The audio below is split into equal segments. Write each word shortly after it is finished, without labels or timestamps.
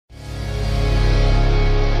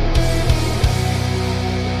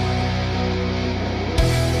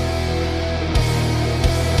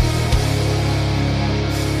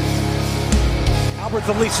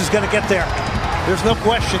the least is going to get there. There's no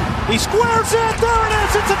question. He squares it. There it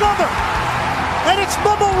is. It's another. And it's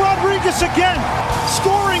Bubba Rodriguez again,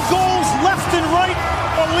 scoring goals left and right,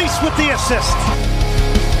 Elise with the assist.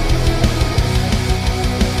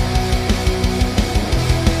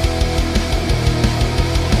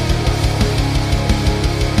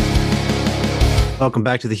 Welcome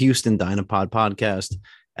back to the Houston Dynapod podcast.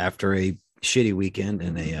 After a shitty weekend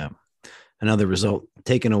and another result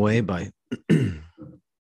taken away by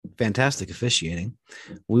fantastic officiating,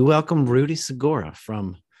 we welcome Rudy Segura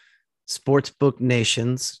from Sportsbook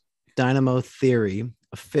Nation's Dynamo Theory,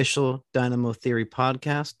 official Dynamo Theory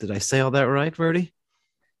podcast. Did I say all that right, Rudy?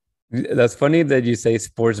 That's funny that you say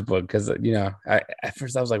sportsbook because, at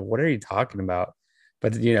first I was like, what are you talking about?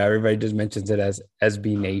 But, everybody just mentions it as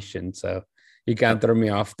SB Nation. So you kind of threw me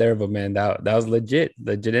off there. But, man, that was legit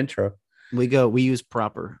intro. We use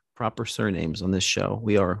proper surnames on this show.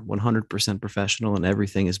 We are 100% professional and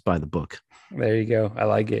everything is by the book. There you go. I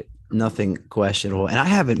like it. Nothing questionable. And I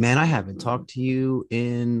haven't talked to you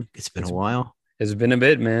it's been a while. It's been a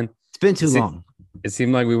bit, man. It's been too long. It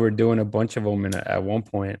seemed like we were doing a bunch of them at one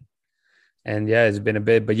point. And yeah, it's been a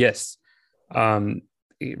bit, but yes.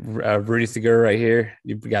 Rudy Segura right here.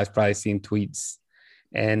 You guys probably seen tweets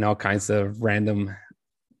and all kinds of random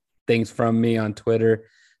things from me on Twitter.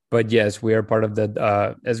 But yes, we are part of the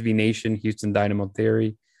SB Nation, Houston Dynamo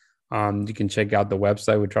Theory. You can check out the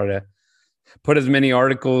website. We try to put as many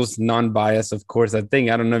articles, non-biased, of course. I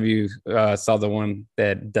don't know if you saw the one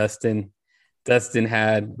that Dustin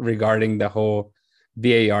had regarding the whole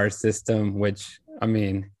VAR system, which, I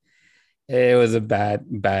mean, it was a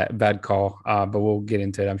bad call, but we'll get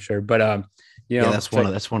into it, I'm sure. But, that's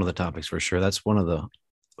one of the topics for sure. That's one of the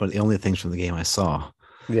only things from the game I saw.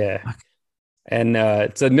 Yeah. And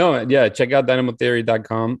check out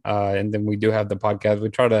dynamotheory.com. And then we do have the podcast. We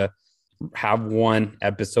try to have one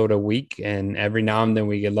episode a week, and every now and then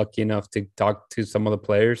we get lucky enough to talk to some of the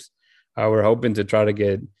players. We're hoping to try to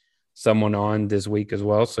get someone on this week as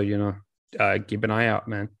well. So, keep an eye out,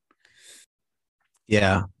 man.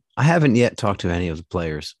 Yeah. I haven't yet talked to any of the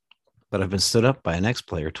players, but I've been stood up by an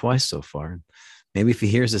ex-player twice so far. Maybe if he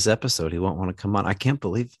hears this episode, he won't want to come on. I can't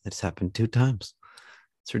believe it's happened 2 times.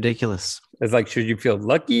 It's ridiculous. It's like, should you feel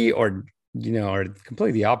lucky or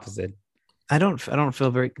completely the opposite? I don't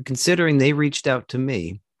feel very, considering they reached out to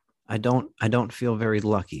me. I don't feel very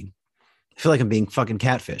lucky. I feel like I'm being fucking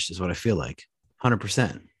catfished is what I feel like.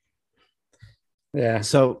 100%. Yeah.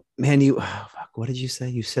 So, man, what did you say?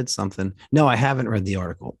 You said something. No, I haven't read the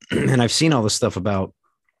article. And I've seen all the stuff about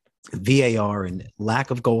VAR and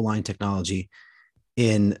lack of goal line technology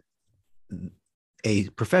in a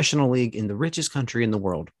professional league in the richest country in the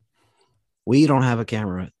world. We don't have a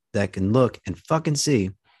camera that can look and fucking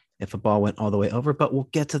see if a ball went all the way over, but we'll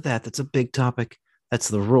get to that. That's a big topic. That's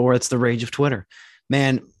the roar. It's the rage of Twitter.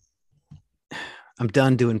 Man, I'm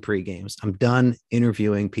done doing pre-games. I'm done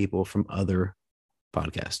interviewing people from other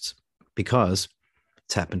podcasts because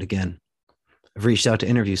it's happened again. I've reached out to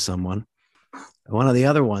interview someone. One of the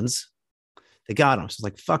other ones, they got him. So I was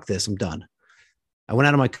like, fuck this. I'm done. I went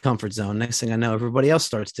out of my comfort zone. Next thing I know, everybody else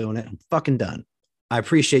starts doing it. I'm fucking done. I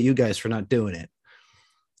appreciate you guys for not doing it.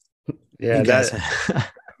 Yeah,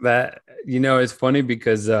 it's funny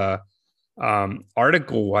because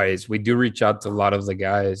article wise, we do reach out to a lot of the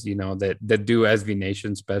guys, that do SB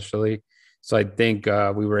Nation especially. So I think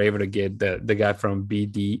we were able to get the guy from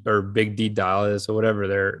BD or Big D Dallas or whatever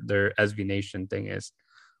their SB Nation thing is.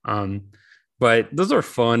 But those are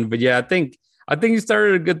fun. But yeah, I think you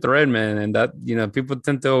started a good thread, man. And that, people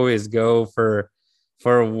tend to always go for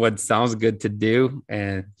what sounds good to do.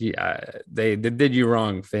 And yeah, they did you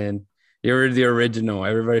wrong, Finn. You're the original.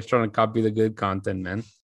 Everybody's trying to copy the good content, man.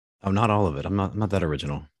 Oh, not all of it. I'm not that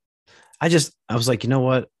original. I was like, you know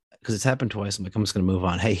what? Because it's happened twice. I'm like, I'm just going to move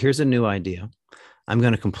on. Hey, here's a new idea. I'm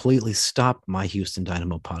going to completely stop my Houston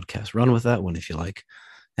Dynamo podcast. Run with that one if you like.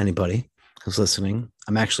 Anybody who's listening.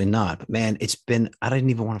 I'm actually not. But man, I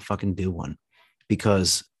didn't even want to fucking do one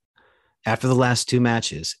because after the last 2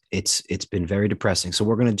 matches, it's been very depressing. So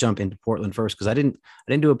we're going to jump into Portland first because I didn't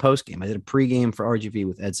do a post game. I did a pregame for RGV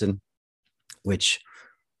with Edson, which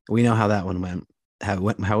we know how that one went, how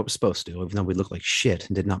it was supposed to, even though we looked like shit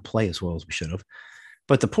and did not play as well as we should have.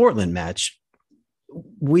 But the Portland match,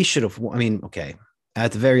 we should have, I mean, okay,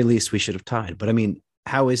 at the very least, we should have tied. But I mean,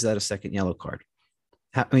 how is that a second yellow card?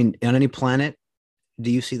 I mean, on any planet,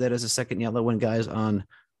 do you see that as a second yellow when guys on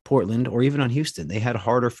Portland or even on Houston, they had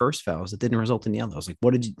harder first fouls that didn't result in yellows? Like,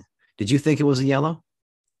 what did you think it was a yellow?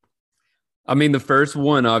 I mean, the first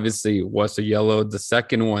one obviously was a yellow. The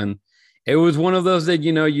second one, it was one of those that,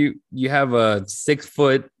 you have a 6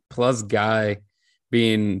 foot plus guy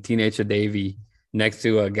being teenage Davy next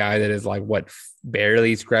to a guy that is like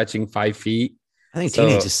barely scratching 5 feet. I think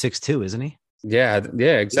teenage is 6'2", isn't he? Yeah,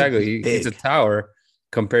 exactly. He's a tower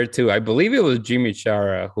compared to, I believe it was Jimmy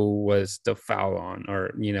Chara who was the foul on,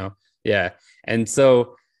 or yeah. And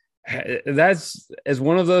so that's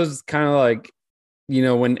one of those kind of like,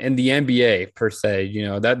 when in the NBA per se,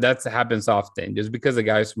 that happens often just because the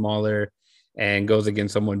guy's smaller and goes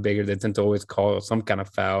against someone bigger. They tend to always call some kind of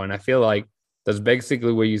foul, and I feel like that's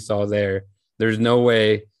basically what you saw there. There's no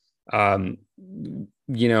way, Hadavi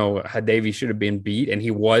should have been beat, and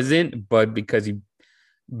he wasn't, but because he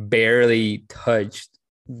barely touched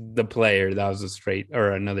the player, that was a straight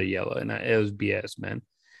or another yellow, and it was BS, man.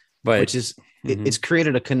 But which is it's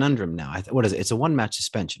created a conundrum now. What is it? It's a 1-match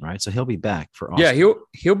suspension, right? So he'll be back for Austin. Yeah,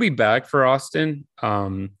 he'll be back for Austin.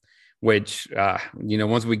 Which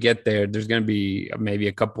once we get there, there's going to be maybe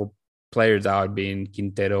a couple players out, being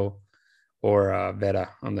Quintero or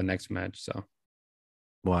Vera on the next match. So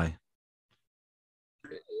why?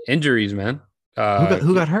 Injuries, man.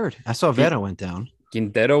 Who got hurt? I saw Vera went down.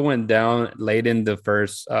 Quintero went down late in the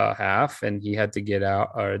first half, and he had to get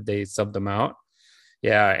out, or they subbed him out.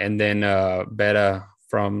 Yeah, and then Vera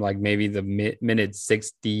from like maybe the minute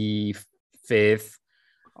 65th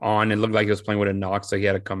on, it looked like he was playing with a knock, so he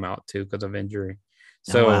had to come out too because of injury.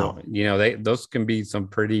 So those can be some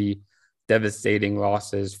pretty devastating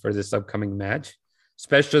losses for this upcoming match,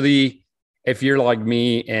 especially if you're like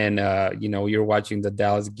me and you're watching the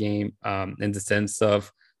Dallas game in the sense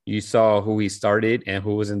of you saw who he started and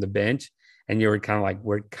who was in the bench, and you were kind of like,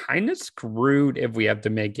 we're kind of screwed if we have to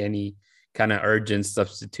make any kind of urgent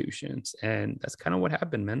substitutions, and that's kind of what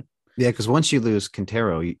happened, man. Yeah, because once you lose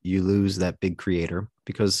Quintero, you lose that big creator.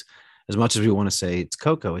 Because as much as we want to say it's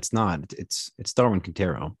Coco, it's not. It's Darwin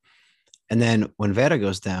Quintero. And then when Vera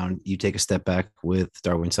goes down, you take a step back with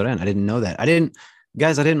Darwin Soren. I didn't know that. I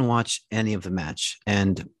didn't watch any of the match.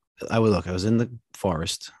 And I was in the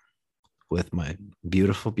forest with my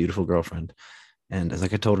beautiful, beautiful girlfriend. And as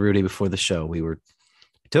like I told Rudy before the show, we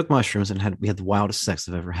took mushrooms and we had the wildest sex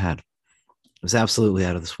I've ever had. It was absolutely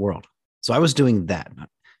out of this world. So I was doing that.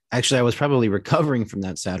 Actually, I was probably recovering from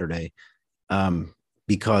that Saturday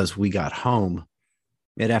because we got home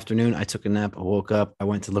mid-afternoon. I took a nap. I woke up. I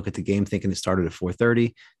went to look at the game thinking it started at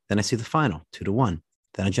 4:30. Then I see the final, 2-1.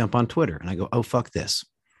 Then I jump on Twitter and I go, oh, fuck this.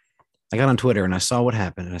 I got on Twitter and I saw what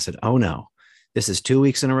happened. And I said, oh, no, this is 2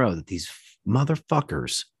 weeks in a row that these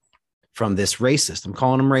motherfuckers from this racist, I'm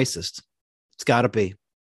calling them racist. It's got to be,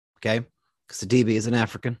 okay? Because the DB is an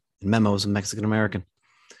African and Memo is a Mexican-American.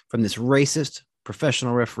 From this racist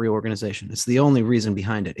professional referee organization. It's the only reason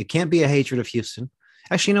behind it. It can't be a hatred of Houston.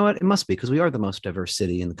 Actually, you know what? It must be, because we are the most diverse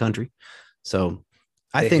city in the country. So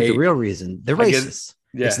I think the real reason, they're racist.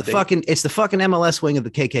 It's the fucking MLS wing of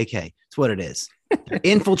the KKK. It's what it is. They're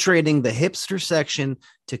infiltrating the hipster section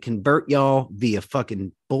to convert y'all via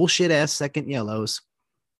fucking bullshit ass second yellows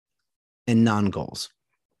and non-goals.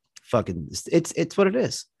 Fucking, it's what it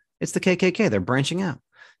is. It's the KKK. They're branching out.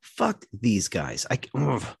 Fuck these guys.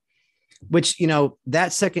 Which,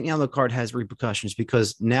 that second yellow card has repercussions,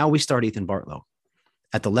 because now we start Ethan Bartlow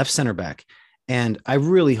at the left center back. And I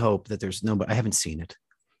really hope that there's nobody, I haven't seen it,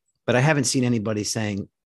 but I haven't seen anybody saying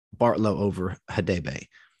Bartlow over Hadebe.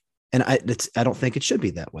 And I don't think it should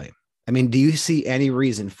be that way. I mean, do you see any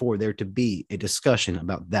reason for there to be a discussion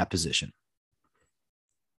about that position?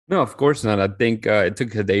 No, of course not. I think it took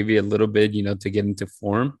Hadebe a little bit, to get into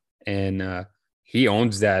form. And he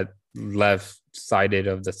owns that left-sided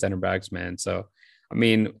of the center backs, man. So, I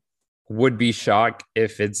mean, would be shocked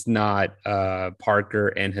if it's not Parker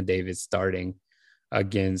and Hadebe starting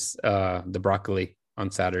against the Broccoli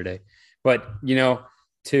on Saturday. But, to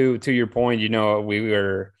your point,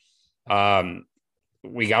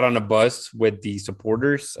 we got on a bus with the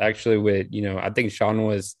supporters, actually with, I think Sean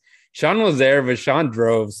was there, but Sean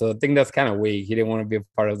drove. So I think that's kind of weak. He didn't want to be a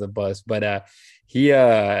part of the bus, but he,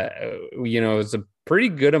 it was a pretty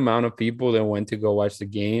good amount of people that went to go watch the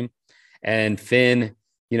game. And Finn,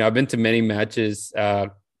 I've been to many matches.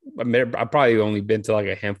 I've probably only been to like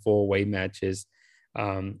a handful of away matches.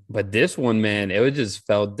 But this one, man, it just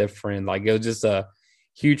felt different. Like, it was just a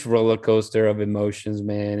huge roller coaster of emotions,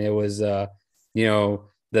 man. It was,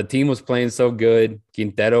 the team was playing so good.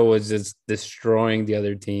 Quintero was just destroying the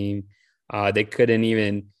other team. They couldn't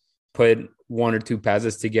even put one or two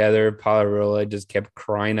passes together. Pallarola just kept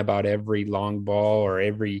crying about every long ball or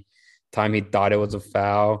every time he thought it was a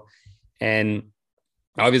foul. And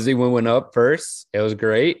obviously, we went up first. It was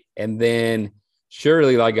great. And then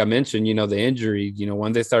surely, like I mentioned, the injury,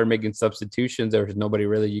 when they started making substitutions, there was nobody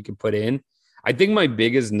really you could put in. I think my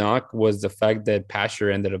biggest knock was the fact that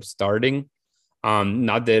Pasher ended up starting.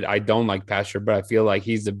 Not that I don't like Pastor, but I feel like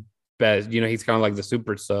he's the best. You know, he's kind of like the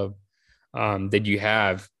super sub that you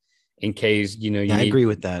have in case, you know, you Yeah, I need. agree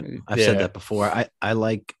with that. I've said Yeah. that before.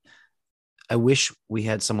 I wish we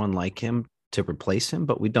had someone like him to replace him,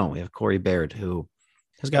 but we don't. We have Corey Baird, who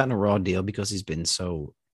has gotten a raw deal because he's been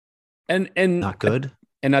so And not good.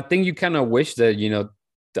 and I think you kind of wish that, you know,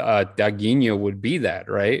 Daguinho would be that,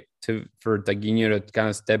 right? For Daguinho to kind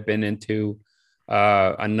of step into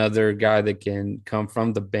another guy that can come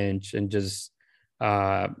from the bench and just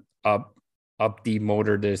uh, up the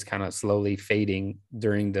motor that is kind of slowly fading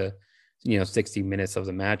during the, you know, 60 minutes of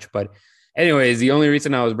the match. But anyways, the only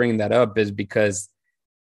reason I was bringing that up is because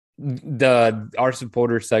our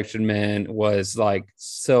supporter section, man, was like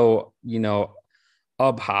so, you know,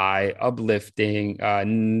 up high, uplifting,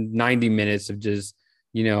 90 minutes of just,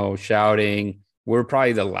 you know, shouting. We're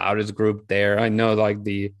probably the loudest group there. I know like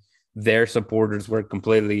their supporters were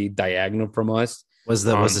completely diagonal from us. Was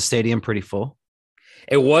the stadium pretty full?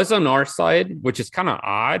 It was on our side, which is kind of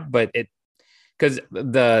odd, but because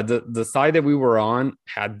the side that we were on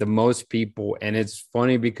had the most people, and it's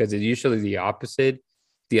funny because it's usually the opposite.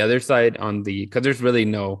 The other side because there's really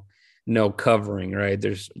no covering, right?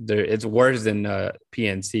 It's worse than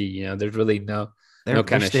PNC. You know, there's really no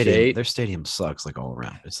kind of shade. Their stadium sucks like all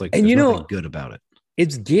around. It's like And there's you know, nothing good about it.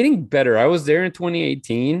 it's getting better. I was there in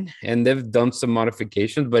 2018, and they've done some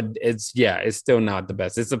modifications, but it's still not the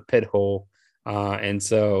best. It's a pit hole, and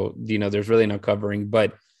so, you know, there's really no covering.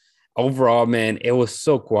 But overall, man, it was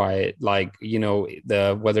so quiet. Like, you know,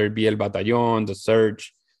 whether it be El Batallón, the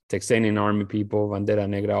Search, Texanian Army people, Bandera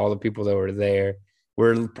Negra, all the people that were there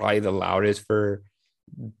were probably the loudest for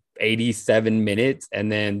 87 minutes.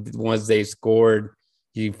 And then once they scored,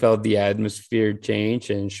 you felt the atmosphere change.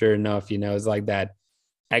 And sure enough, you know, it's like that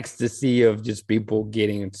ecstasy of just people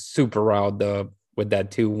getting super riled up with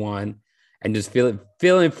that 2-1 and just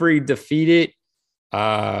feeling free, defeated.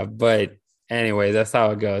 But anyway, that's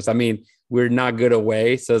how it goes. I mean, we're not good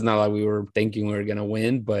away, so it's not like we were thinking we were going to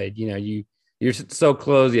win, but, you know, you're so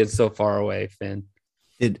close yet so far away, Finn.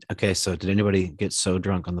 So did anybody get so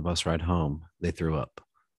drunk on the bus ride home they threw up?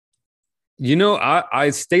 You know,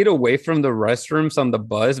 I stayed away from the restrooms on the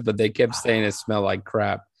bus, but they kept saying it smelled like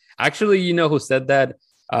crap. Actually, you know who said that?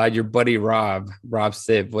 Your buddy Rob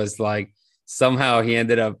Sip was like, somehow he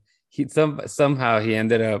ended up on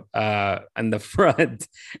the front,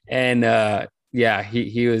 and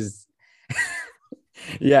he was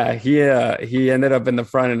he ended up in the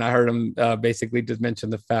front, and I heard him basically just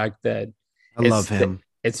mention the fact that I love him.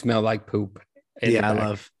 It smelled like poop. Yeah, I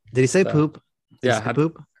love. Did he say poop?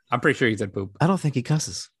 Poop. I'm pretty sure he said poop. I don't think he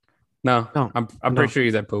cusses. No, I'm pretty sure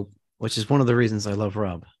he said poop. Which is one of the reasons I love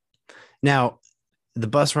Rob. Now, the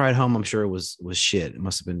bus ride home, I'm sure was shit. It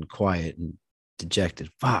must have been quiet and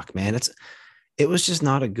dejected. Fuck, man. It was just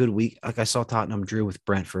not a good week. Like, I saw Tottenham drew with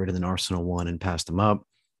Brentford and then Arsenal won and passed them up.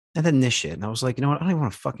 And then this shit. And I was like, you know what? I don't even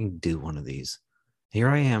want to fucking do one of these. Here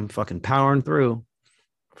I am fucking powering through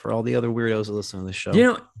for all the other weirdos that listen to the show. You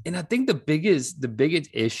know, and I think the biggest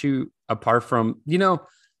issue, apart from, you know,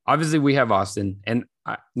 obviously we have Austin, and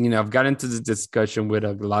I've got into this discussion with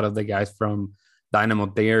a lot of the guys from Dynamo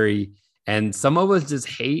Theory, and some of us just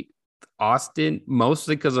hate Austin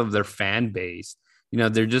mostly because of their fan base. You know,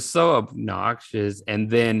 they're just so obnoxious. And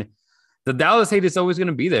then the Dallas hate is always going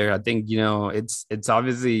to be there. I think, you know, it's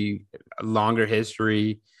obviously a longer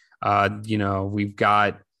history. You know, we've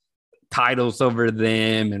got titles over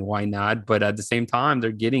them, and why not? But at the same time,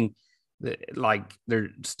 they're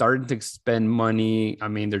starting to spend money. I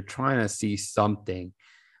mean, they're trying to see something.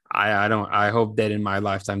 I hope that in my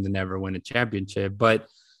lifetime they never win a championship, but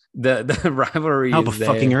the rivalry. I hope a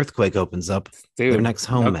fucking earthquake opens up. Dude, their next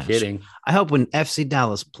home match. Kidding. I hope when FC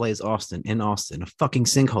Dallas plays Austin in Austin, a fucking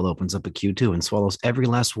sinkhole opens up at Q2 and swallows every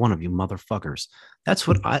last one of you motherfuckers. That's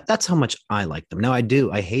how much I like them. Now, I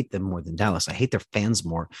hate them more than Dallas. I hate their fans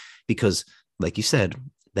more because, like you said,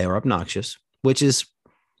 they are obnoxious, which is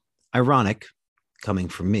ironic coming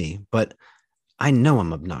from me, but I know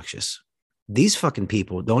I'm obnoxious. These fucking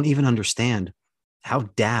people don't even understand how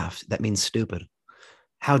daft, that means stupid,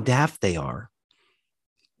 how daft they are.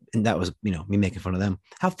 And that was, you know, me making fun of them,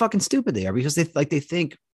 how fucking stupid they are, because they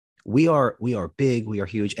think we are big, we are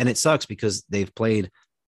huge. And it sucks because they've played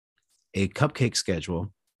a cupcake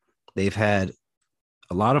schedule. They've had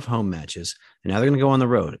a lot of home matches, and now they're going to go on the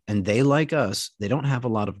road. And they, like us, they don't have a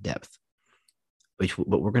lot of depth, but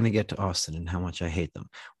we're going to get to Austin and how much I hate them.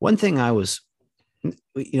 One thing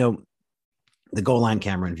the goal line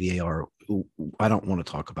camera and VAR, I don't want to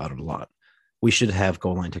talk about it a lot. We should have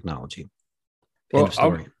goal line technology. Well,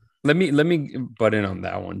 let me butt in on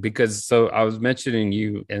that one, because so I was mentioning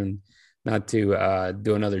you, and not to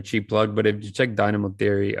do another cheap plug, but if you check Dynamo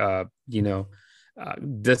Theory,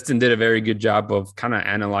 Dustin did a very good job of kind of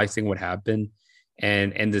analyzing what happened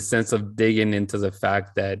and the sense of digging into the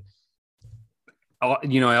fact that,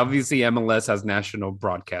 obviously MLS has national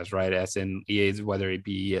broadcast, right? As in EA's, whether it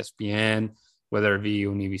be ESPN, whether it be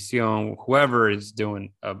Univision, whoever is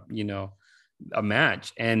doing a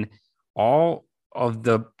match, and all of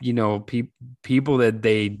the people that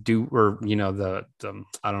they do, or the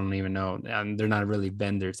I don't even know, and they're not really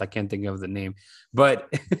vendors, I can't think of the name,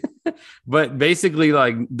 but but basically,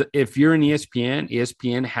 like, if you're in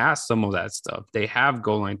ESPN has some of that stuff. They have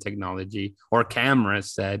goal line technology or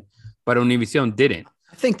cameras said, but Univision didn't.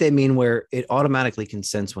 I think they mean where it automatically can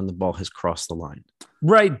sense when the ball has crossed the line.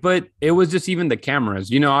 Right, but it was just even the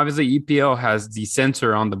cameras. Obviously EPL has the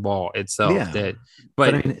sensor on the ball itself. Yeah.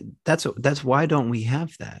 But I mean, that's why don't we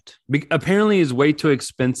have that? Apparently, it's way too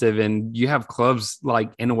expensive, and you have clubs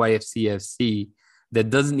like NYFC FC that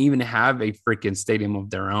doesn't even have a freaking stadium of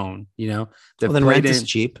their own. Well, then rent is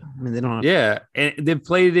cheap. I mean, they don't. And they've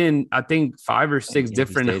played in, I think, 5 or 6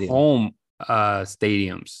 different home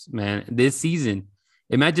stadiums, man, this season.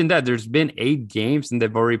 Imagine that. There's been 8 games, and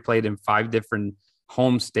they've already played in 5 different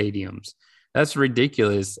home stadiums. That's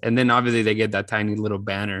ridiculous. And then obviously they get that tiny little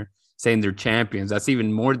banner saying they're champions. That's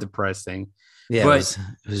even more depressing. Yeah, but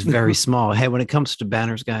it was very small. Hey, when it comes to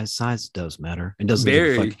banners, guys, size does matter. It doesn't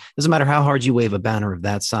matter how hard you wave a banner of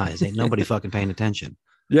that size. Ain't nobody fucking paying attention.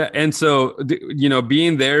 Yeah, and so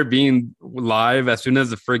being live as soon as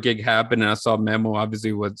the free kick happened, and I saw Memo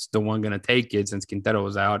obviously was the one going to take it since Quintero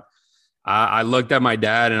was out. I looked at my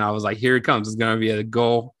dad and I was like, "Here it comes! It's going to be a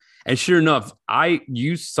goal." And sure enough,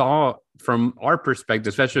 you saw from our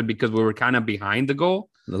perspective, especially because we were kind of behind the goal.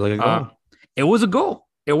 It was a goal.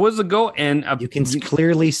 It was a goal, and you can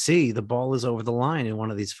clearly see the ball is over the line in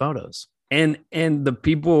one of these photos. And the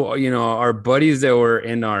people, our buddies that were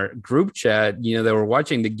in our group chat, that were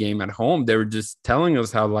watching the game at home, they were just telling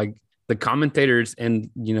us how, like, the commentators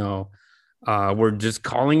and were just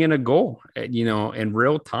calling it a goal, in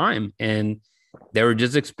real time, and they were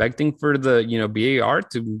just expecting for the VAR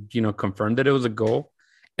to confirm that it was a goal,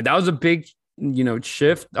 and that was a big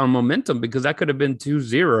shift on momentum, because that could have been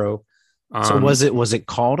 2-0. So was it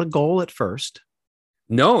called a goal at first?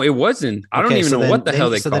 No, it wasn't. I don't even know what the hell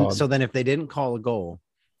they called. So then if they didn't call a goal,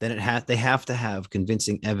 then they have to have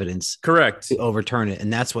convincing evidence, correct, to overturn it.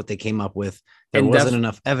 And that's what they came up with. There wasn't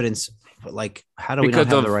enough evidence. But, like, how do we not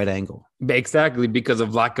have the right angle? Exactly, because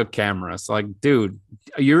of lack of cameras. Like, dude,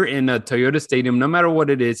 you're in a Toyota stadium, no matter what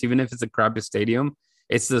it is, even if it's a crappy stadium,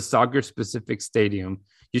 it's the soccer specific stadium.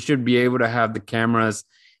 You should be able to have the cameras.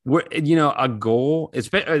 Where, a goal,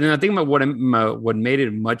 and I think what made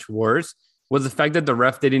it much worse was the fact that the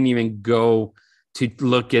ref didn't even go to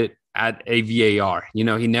look at a VAR. He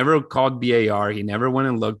never called VAR. He never went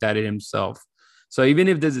and looked at it himself. So even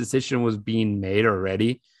if this decision was being made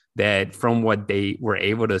already, that from what they were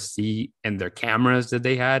able to see in their cameras that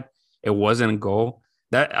they had, it wasn't a goal.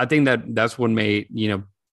 I think that's what made,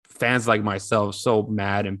 fans like myself so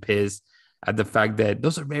mad and pissed at the fact that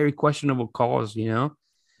those are very questionable calls,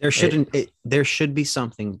 There should be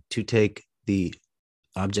something to take the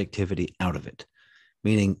objectivity out of it,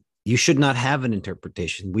 meaning you should not have an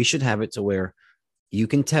interpretation. We should have it to where you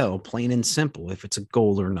can tell plain and simple if it's a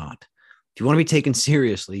goal or not. If you want to be taken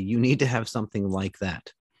seriously, you need to have something like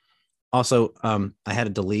that. Also, I had to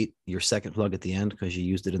delete your second plug at the end because you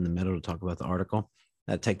used it in the middle to talk about the article.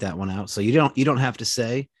 I'd take that one out. So you don't have to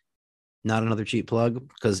say not another cheap plug,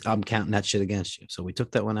 because I'm counting that shit against you. So we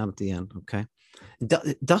took that one out at the end. Okay.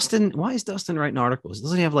 Dustin, why is Dustin writing articles?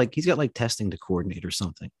 Doesn't he have he's got testing to coordinate or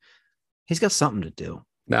something? He's got something to do.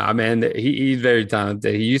 Nah, man, he's very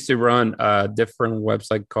talented. He used to run a different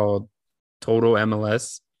website called Total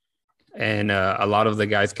MLS, and a lot of the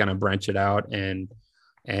guys kind of branch it out, and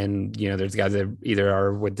there's guys that either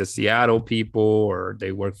are with the Seattle people or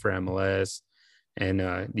they work for MLS, and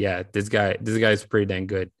this guy is pretty dang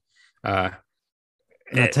good. And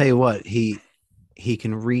I'll tell you what, he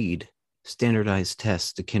can read standardized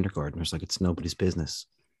tests to kindergartners like it's nobody's business.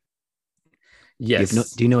 Yes.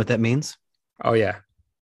 Do you know what that means? Oh yeah.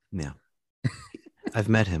 Yeah. I've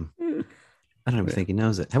met him. I don't even think he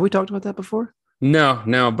knows it. Have we talked about that before? No,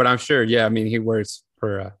 but I'm sure. Yeah. I mean, he works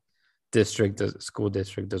for a school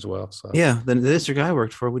district as well. So yeah, the district I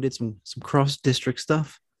worked for, we did some cross district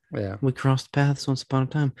stuff. Yeah. We crossed paths once upon a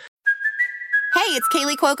time. Hey, it's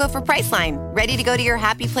Kaylee Cuoco for Priceline. Ready to go to your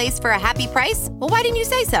happy place for a happy price? Well, why didn't you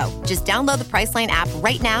say so? Just download the Priceline app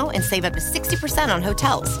right now and save up to 60% on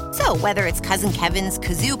hotels. So whether it's Cousin Kevin's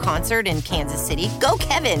Kazoo Concert in Kansas City, go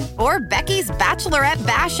Kevin, or Becky's Bachelorette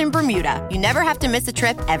Bash in Bermuda, you never have to miss a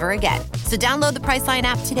trip ever again. So download the Priceline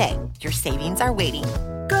app today. Your savings are waiting.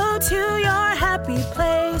 Go to your happy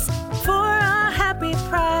place for a happy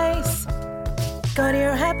price. Go to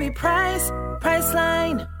your happy price,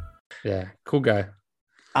 Priceline. Yeah, cool guy.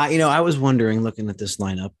 I was wondering, looking at this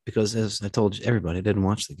lineup, because as I told everybody, I didn't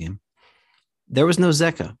watch the game. There was no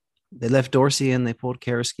Zeka. They left Dorsey and they pulled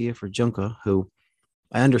Karaskia for Junka, who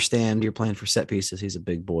I understand you're playing for set pieces. He's a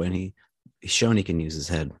big boy and he's shown he can use his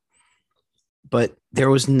head. But there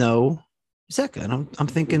was no Zeka. And I'm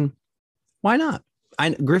thinking, why not?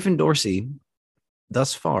 Griffin Dorsey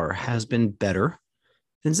thus far has been better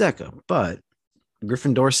than Zeka, but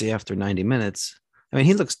Griffin Dorsey after 90 minutes, I mean,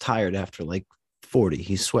 he looks tired after like 40.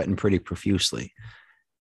 He's sweating pretty profusely.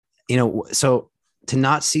 So to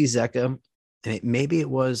not see Zeka, maybe it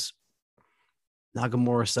was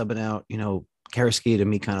Nagamura subbing out, Karaskia to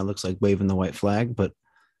me kind of looks like waving the white flag, but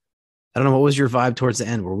I don't know. What was your vibe towards the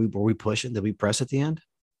end? Were we pushing? Did we press at the end?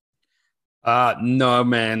 No,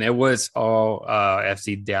 man. It was all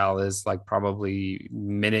FC Dallas, like probably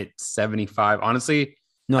minute 75. Honestly,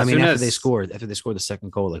 no, I mean after they scored the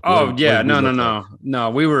second goal. Like, no.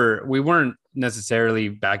 We weren't necessarily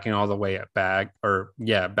backing all the way back,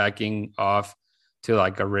 backing off to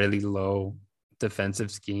like a really low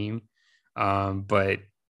defensive scheme. But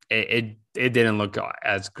it didn't look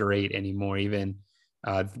as great anymore. Even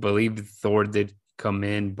I believe Thor did come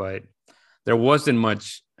in, but there wasn't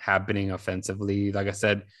much happening offensively. Like I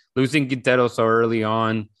said, losing Quintero so early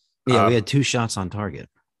on. Yeah, we had 2 shots on target.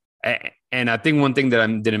 And I think one thing that I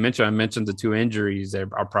didn't mention, I mentioned the 2 injuries that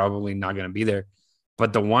are probably not going to be there.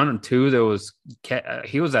 But the 1 or 2 that was,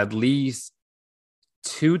 he was at least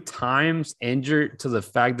 2 times injured to the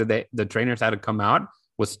fact that the trainers had to come out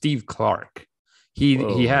was Steve Clark.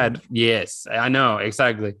 He had, yes, I know,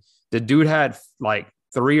 exactly. The dude had like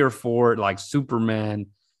 3 or 4 like Superman,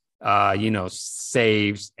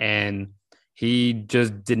 saves, and he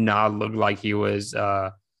just did not look like he was,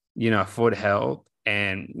 foot held.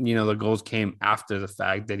 And, the goals came after the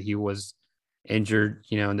fact that he was injured,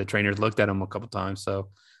 and the trainers looked at him a couple times. So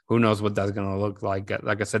who knows what that's going to look like.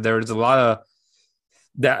 Like I said, there was a lot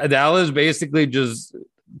of Dallas basically just,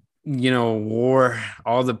 wore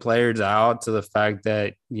all the players out to the fact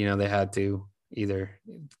that, they had to either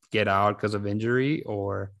get out because of injury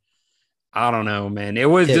or I don't know, man. It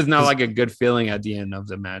was just not like a good feeling at the end of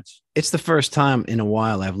the match. It's the first time in a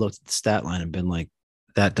while I've looked at the stat line and been like,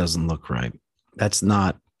 that doesn't look right. That's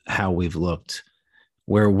not how we've looked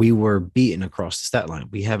where we were beaten across the stat line.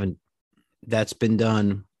 That's been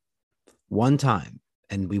done one time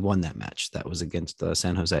and we won that match. That was against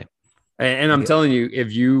San Jose. And I'm telling you,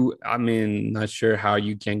 not sure how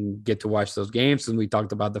you can get to watch those games. And we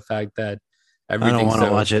talked about the fact that everything's I don't want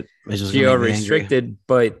to watch it. It's just geo-restricted,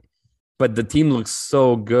 but the team looks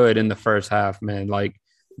so good in the first half, man. Like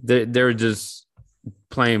they're just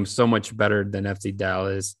playing so much better than FC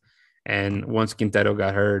Dallas. And once Quintero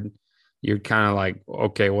got hurt, you're kind of like,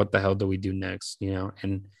 okay, what the hell do we do next?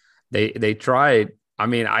 And they tried. I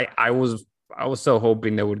mean, I was so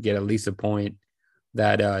hoping they would get at least a point.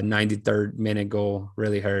 That 93rd minute goal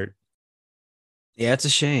really hurt. Yeah, it's a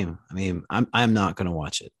shame. I mean, I'm not going to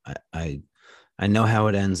watch it. I know how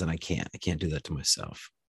it ends, and I can't do that to myself.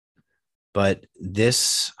 But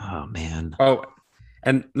this, oh man. Oh,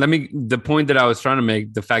 and the point that I was trying to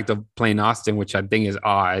make, the fact of playing Austin, which I think is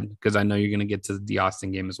odd because I know you're going to get to the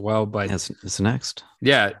Austin game as well. But it's next.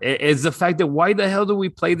 Yeah, it's the fact that why the hell do we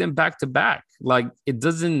play them back to back? Like it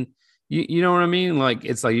doesn't. You know what I mean? Like,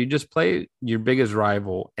 it's like you just play your biggest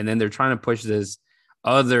rival, and then they're trying to push this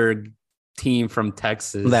other team from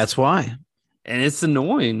Texas. That's why. And it's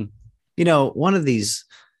annoying. One of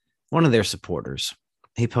their supporters,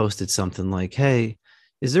 he posted something like, hey,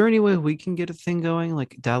 is there any way we can get a thing going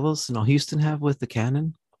like Dallas and Houston have with the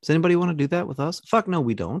Cannon? Does anybody want to do that with us? Fuck no,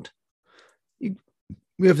 we don't.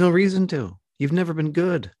 We have no reason to. You've never been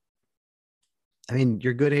good. I mean,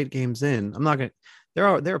 you're good 8 games in. I'm not going to.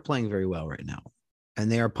 They're playing very well right now, and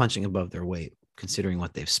they are punching above their weight considering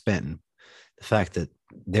what they've spent. The fact that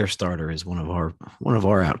their starter is one of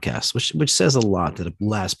our outcasts, which says a lot that a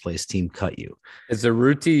last place team cut you. Is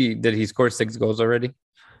Cerruti, did he score 6 goals already?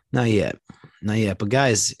 Not yet. But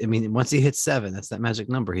guys, I mean, once he hits 7, that's that magic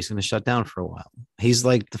number. He's going to shut down for a while. He's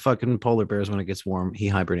like the fucking polar bears. When it gets warm, he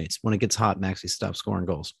hibernates. When it gets hot, Maxi stops scoring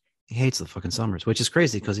goals. He hates the fucking summers, which is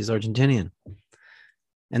crazy because he's Argentinian.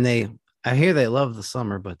 And I hear they love the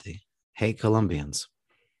summer, but Hey, Colombians.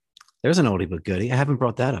 There's an oldie but goodie. I haven't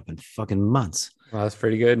brought that up in fucking months. Well, that's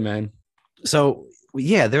pretty good, man. So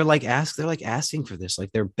yeah, they're like asking for this,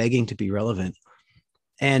 like they're begging to be relevant.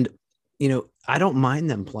 And I don't mind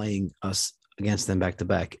them playing us against them back to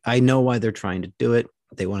back. I know why they're trying to do it.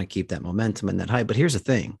 They want to keep that momentum and that hype. But here's the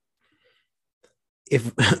thing: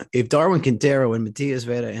 if Darwin Quintero and Matias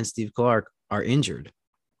Vera and Steve Clark are injured,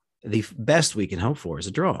 the best we can hope for is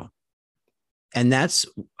a draw. And that's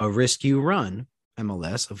a risk you run,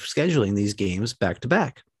 MLS, of scheduling these games back to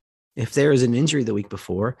back. If there is an injury the week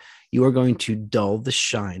before, you are going to dull the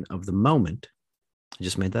shine of the moment. I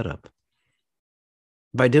just made that up.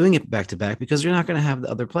 By doing it back to back, because you're not going to have the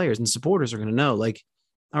other players, and supporters are going to know, like,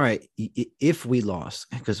 all right, if we lost,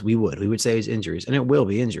 because we would say it's injuries, and it will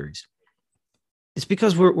be injuries. It's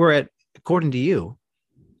because we're at, according to you,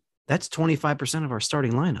 that's 25% of our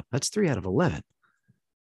starting lineup. That's 3 out of 11.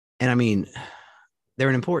 And I mean, they're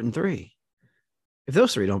an important 3. If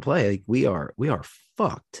those 3 don't play, like, we are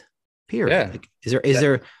fucked. Period. Yeah. Like,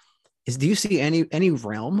 do you see any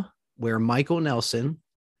realm where Michael Nelson,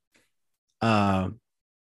 Darwin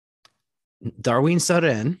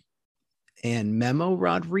Saren, and Memo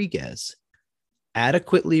Rodriguez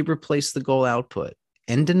adequately replace the goal output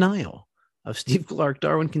and denial of Steve Clark,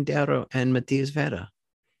 Darwin Quintero, and Matias Vera?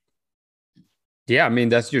 Yeah, I mean,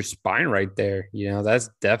 that's your spine right there. That's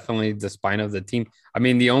definitely the spine of the team. I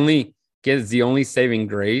mean, the only saving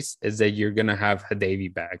grace is that you're gonna have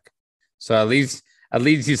Hadavy back. So at least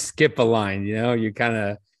you skip a line. You kind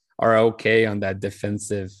of are okay on that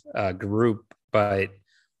defensive group. But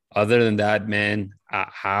other than that, man,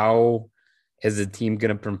 how is the team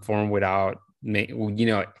gonna perform without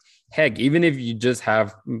heck, even if you just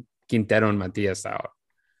have Quintero and Matias out,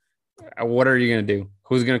 what are you gonna do?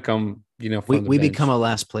 Who's gonna come? We become a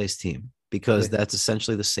last place team, because that's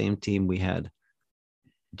essentially the same team we had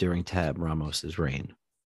during Tab Ramos's reign.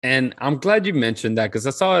 And I'm glad you mentioned that, because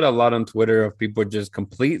I saw it a lot on Twitter of people just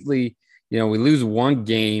completely, we lose one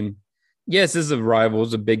game. Yes, this is a rival.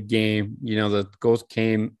 It's a big game. The goals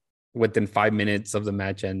came within 5 minutes of the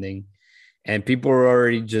match ending. And people were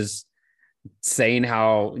already just saying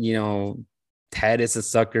how, Ted is a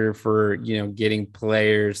sucker for, getting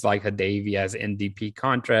players like Hadavy as NDP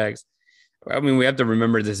contracts. I mean, we have to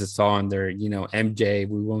remember this is all under, MJ.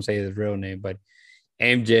 We won't say his real name, but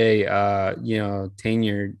MJ,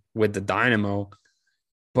 tenured with the Dynamo.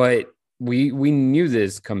 But we knew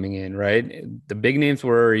this coming in, right? The big names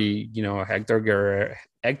were already,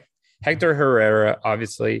 Hector Herrera,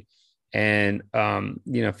 obviously, and,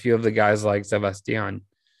 a few of the guys like Sebastian.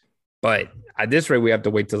 But at this rate, we have to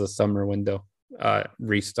wait till the summer window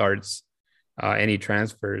restarts any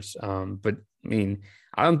transfers. But, I mean,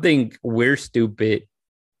 I don't think we're stupid,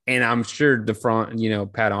 and I'm sure the front,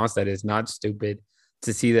 Pat Onstad is not stupid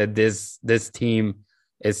to see that this team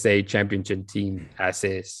is a championship team as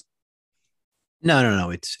is.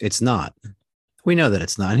 No, it's not. We know that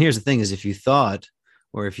it's not. And here's the thing: is if you thought,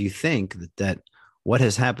 or if you think that what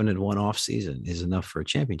has happened in one off season is enough for a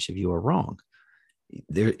championship, you are wrong.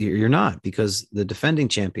 You're not, because the defending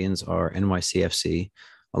champions are NYCFC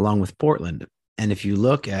along with Portland. And if you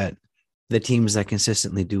look at the teams that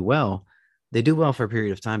consistently do well, they do well for a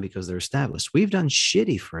period of time because they're established. We've done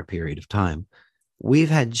shitty for a period of time. We've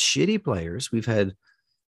had shitty players. We've had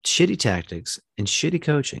shitty tactics and shitty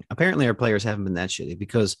coaching. Apparently our players haven't been that shitty,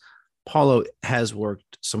 because Paulo has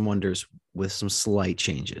worked some wonders with some slight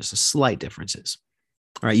changes, slight differences.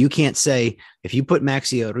 All right. You can't say, if you put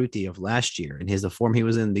Maxi Urruti of last year and the form he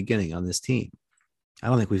was in the beginning on this team, I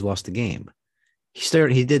don't think we've lost the game.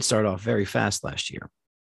 He did start off very fast last year,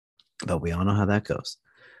 but we all know how that goes.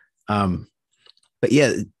 But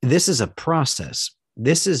yeah, this is a process.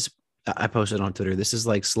 I posted on Twitter, this is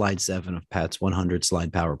like slide 7 of Pat's 100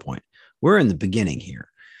 slide PowerPoint. We're in the beginning here.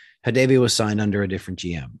 Hadavy was signed under a different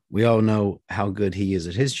GM. We all know how good he is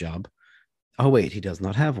at his job. Oh, wait, he does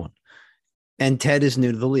not have one. And Ted is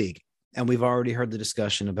new to the league. And we've already heard the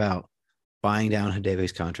discussion about buying down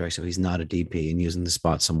Hadavy's contract so he's not a DP and using the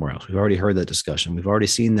spot somewhere else. We've already heard that discussion. We've already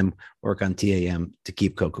seen them work on TAM to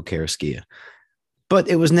keep Coco Carrasquilla. But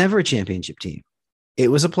it was never a championship team. It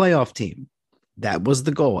was a playoff team. That was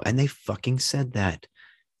the goal. And they fucking said that.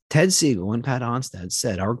 Ted Siegel and Pat Onstad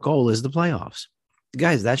said, our goal is the playoffs.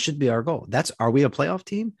 Guys, that should be our goal. Are we a playoff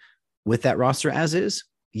team with that roster as is?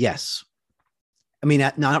 Yes. I mean,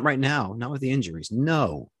 not right now, not with the injuries.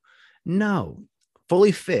 No.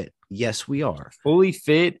 Fully fit. Yes, we are. Fully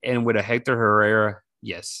fit and with a Hector Herrera.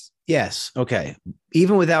 Yes. Yes. Okay.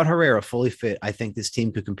 Even without Herrera fully fit, I think this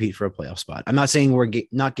team could compete for a playoff spot. I'm not saying we're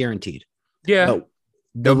not guaranteed. Yeah. But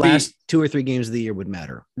the last 2 or 3 games of the year would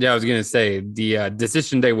matter. Yeah, I was gonna say the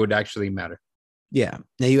decision day would actually matter. Yeah.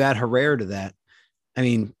 Now you add Herrera to that. I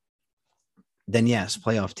mean, then yes,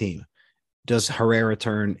 playoff team. Does Herrera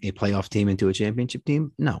turn a playoff team into a championship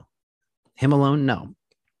team? No. Him alone? No.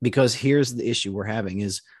 Because here's the issue we're having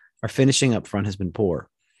is our finishing up front has been poor.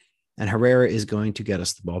 And Herrera is going to get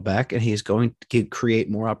us the ball back, and he's going to create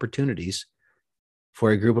more opportunities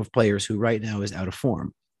for a group of players who right now is out of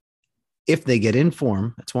form. If they get in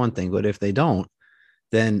form, that's one thing. But if they don't,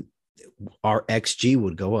 then our XG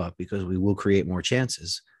would go up because we will create more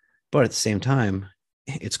chances. But at the same time,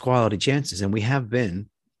 it's quality chances. And we have been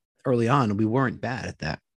early on, we weren't bad at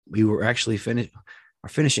that. We were actually our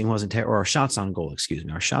finishing wasn't terrible, or our shots on goal,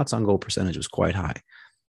 our shots on goal percentage was quite high.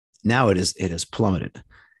 Now it has plummeted.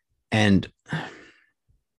 And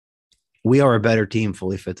we are a better team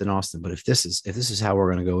fully fit than Austin. But if this is how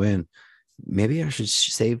we're going to go in, maybe I should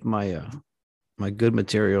save my my good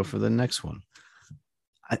material for the next one.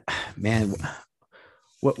 Man,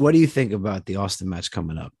 what do you think about the Austin match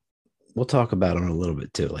coming up? We'll talk about them in a little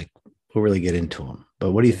bit too. Like, we'll really get into them.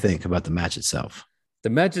 But what do you think about the match itself? The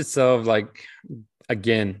match itself, like,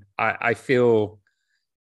 again, I feel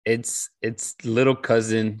it's little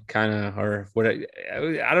cousin kind of, or what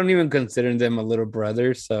I don't even consider them a little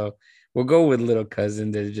brother. So we'll go with little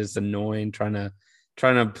cousin. They're just annoying, trying to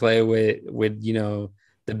play with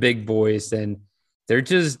the big boys, and they're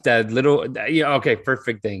just that little. Okay,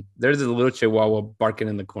 perfect thing. There's a little chihuahua barking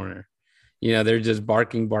in the corner. They're just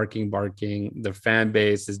barking. The fan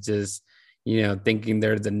base is just thinking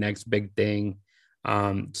they're the next big thing.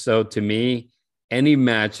 So to me, any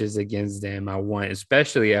matches against them, I want,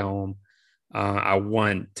 especially at home, I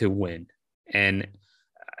want to win. And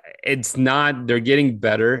it's not, they're getting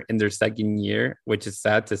better in their second year, which is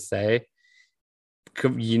sad to say,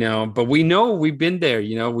 but we know we've been there.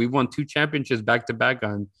 We won 2 championships back to back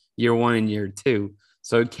on year 1 and year 2.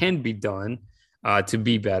 So it can be done to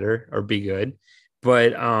be better or be good.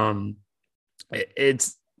 But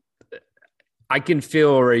I can feel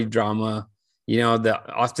already drama.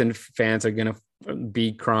 The Austin fans are going to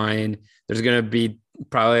be crying. There's going to be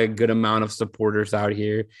probably a good amount of supporters out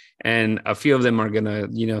here. And a few of them are going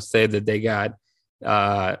to, say that they got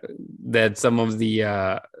that some of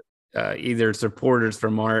the either supporters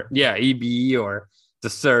from our EBE or the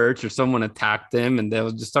Search or someone attacked them, and they'll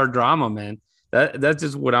just start drama, man. That's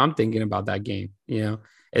just what I'm thinking about that game.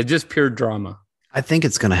 It's just pure drama. I think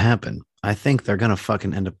it's going to happen. I think they're going to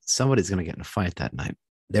fucking end up, somebody's going to get in a fight that night.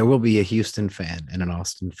 There will be a Houston fan and an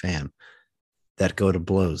Austin fan that go to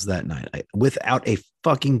blows that night. Without a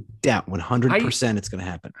fucking doubt, 100% it's going to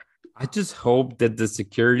happen. I just hope that the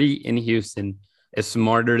security in Houston is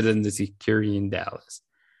smarter than the security in Dallas.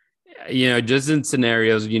 Just in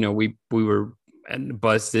scenarios, we were in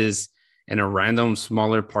buses in a random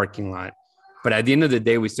smaller parking lot. But at the end of the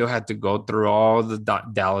day, we still had to go through all the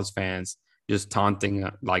Dallas fans just taunting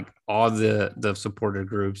like all the supporter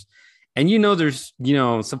groups. And, there's,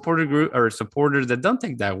 supporter group or supporters that don't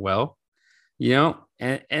take that well,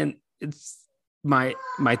 and it's my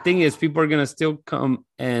thing is people are going to still come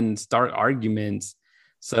and start arguments.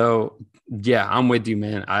 So, yeah, I'm with you,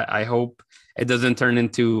 man. I hope it doesn't turn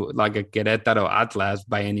into like a Querétaro Atlas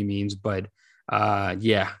by any means. But,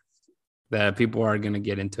 that people are going to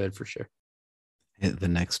get into it for sure. The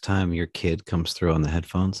next time your kid comes through on the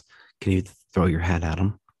headphones, can you throw your hat at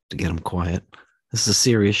him to get him quiet? This is a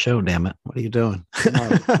serious show, damn it. What are you doing?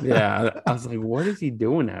 I was like, what is he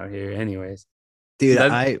doing out here? Anyways. Dude,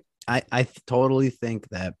 I totally think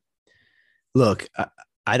that, look,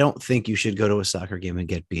 I don't think you should go to a soccer game and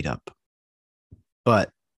get beat up.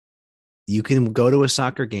 But you can go to a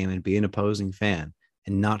soccer game and be an opposing fan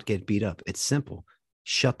and not get beat up. It's simple.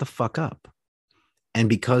 Shut the fuck up. And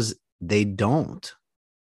because they don't,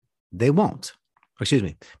 they won't. Excuse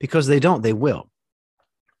me. Because they don't, they will.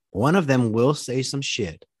 One of them will say some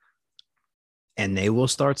shit and they will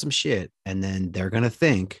start some shit. And then they're going to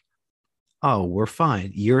think, oh, we're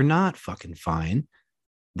fine. You're not fucking fine.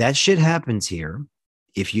 That shit happens here.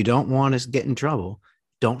 If you don't want to get in trouble,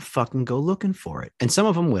 don't fucking go looking for it. And some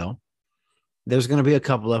of them will. There's going to be a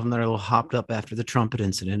couple of them that are a little hopped up after the trumpet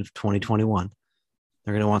incident of 2021.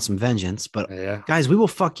 They're going to want some vengeance. But guys, we will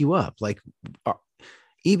fuck you up. Like,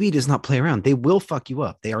 EB does not play around. They will fuck you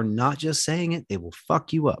up. They are not just saying it. They will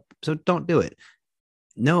fuck you up. So don't do it.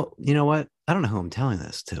 No, you know what? I don't know who I'm telling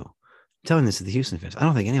this to. I'm telling this to the Houston fans. I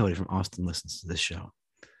don't think anybody from Austin listens to this show.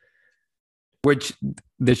 Which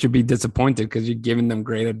they should be disappointed because you're giving them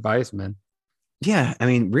great advice, man. Yeah, I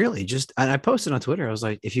mean, really, and I posted on Twitter. I was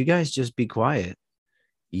like, if you guys just be quiet,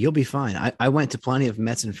 you'll be fine. I went to plenty of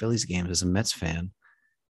Mets and Phillies games as a Mets fan.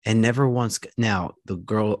 and never once. Now the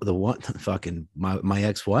girl, the one, fucking my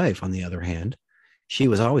ex-wife, on the other hand, she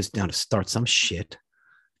was always down to start some shit.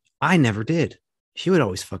 I never did. She would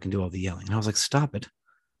always fucking do all the yelling, and I was like, stop it.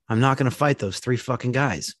 I'm not going to fight those 3 fucking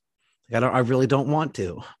guys. I really don't want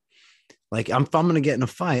to. Like, if I'm going to get in a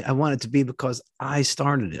fight, I want it to be because I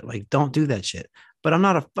started it. Like, don't do that shit. But I'm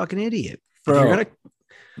not a fucking idiot. Bro,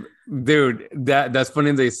 dude, that's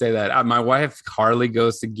funny they say that. My wife hardly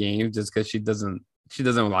goes to games just because she doesn't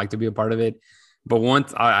like to be a part of it. But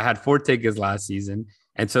once I had 4 tickets last season,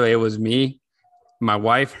 and so it was me, my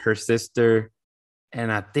wife, her sister,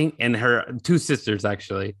 and I think and her 2 sisters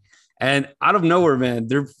actually. And out of nowhere, man,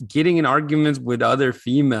 they're getting in arguments with other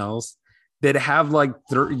females that have like,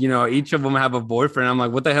 each of them have a boyfriend. I'm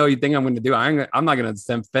like, what the hell you think I'm going to do? I'm not going to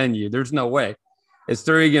defend you. There's no way. It's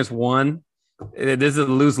 3 against 1. This is a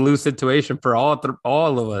lose-lose situation for all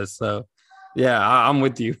of us. So, yeah, I'm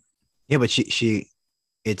with you. Yeah, but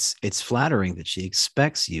it's flattering that she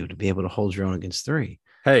expects you to be able to hold your own against 3.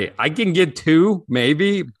 Hey, I can get 2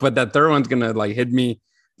 maybe, but that third one's gonna like hit me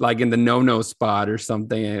like in the no spot or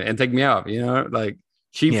something and take me out. Like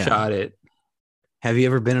cheap shot it. Have you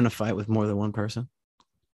ever been in a fight with more than one person?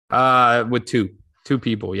 With two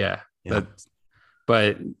people, yeah.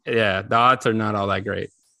 But yeah, the odds are not all that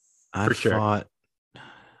great. I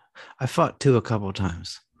fought 2 a couple of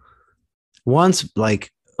times. Once I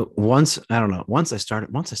don't know. Once I started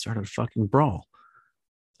a fucking brawl.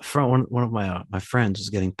 One of my friends was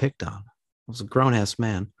getting picked on. It was a grown ass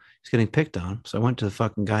man. He's getting picked on. So I went to the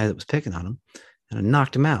fucking guy that was picking on him and I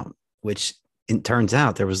knocked him out, which it turns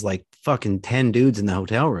out there was like fucking 10 dudes in the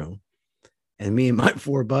hotel room and me and my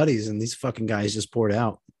 4 buddies, and these fucking guys just poured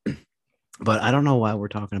out. But I don't know why we're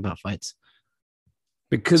talking about fights.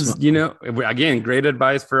 Because, again, great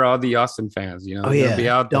advice for all the Austin fans, Oh yeah. Be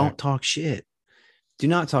out don't there. Talk shit. Do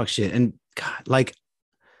not talk shit. And God, like,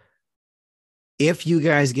 if you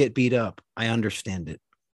guys get beat up, I understand it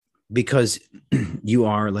because you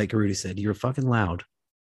are, like Rudy said, you're fucking loud.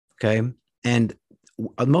 Okay. And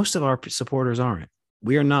most of our supporters aren't.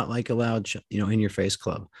 We are not like a loud, in your face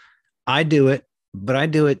club. I do it, but I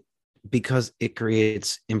do it because it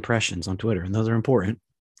creates impressions on Twitter, and those are important.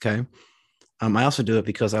 Okay. I also do it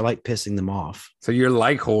because I like pissing them off. So you're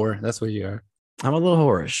like whore. That's what you are. I'm a little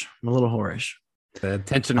whorish. The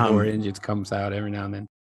attention whore engine comes out every now and then.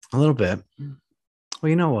 A little bit. Well,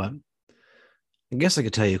 you know what? I guess I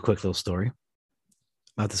could tell you a quick little story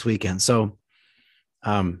about this weekend. So,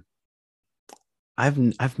 I've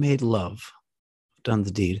made love, done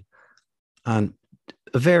the deed on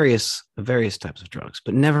various types of drugs,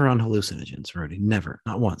 but never on hallucinogens, Rudy. Never,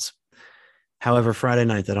 not once. However, Friday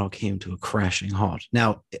night, that all came to a crashing halt.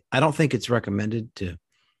 Now, I don't think it's recommended to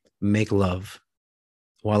make love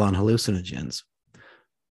while on hallucinogens,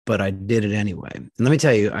 but I did it anyway. And let me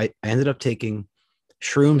tell you, I ended up taking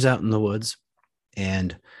shrooms out in the woods,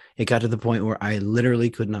 and it got to the point where I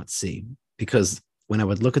literally could not see, because when I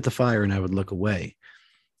would look at the fire and I would look away,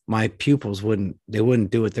 my pupils wouldn't do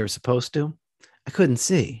what they're supposed to. I couldn't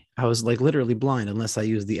see. I was like literally blind unless I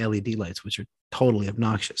used the LED lights, which are totally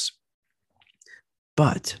obnoxious.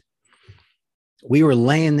 But we were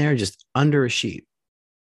laying there just under a sheet,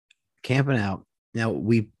 camping out. Now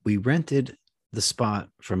we rented the spot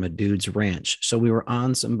from a dude's ranch. So we were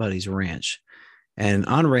on somebody's ranch, and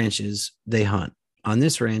on ranches, they hunt. On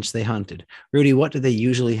this ranch, they hunted. Rudy, what do they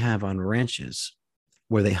usually have on ranches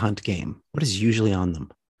where they hunt game? What is usually on them?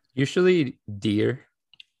 Usually deer.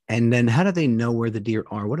 And then how do they know where the deer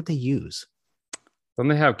are? What do they use? Don't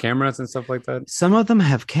they have cameras and stuff like that? Some of them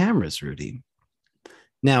have cameras, Rudy.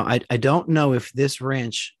 Now, I don't know if this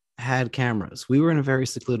ranch had cameras. We were in a very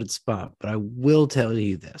secluded spot, but I will tell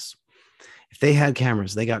you this. If they had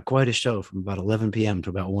cameras, they got quite a show from about 11 p.m.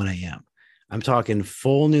 to about 1 a.m. I'm talking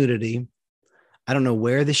full nudity. I don't know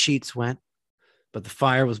where the sheets went, but the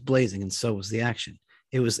fire was blazing and so was the action.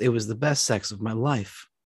 It was the best sex of my life.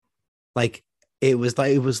 Like it was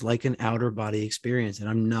like an outer body experience. And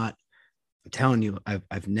I'm telling you,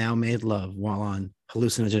 I've now made love while on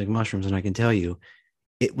hallucinogenic mushrooms, and I can tell you,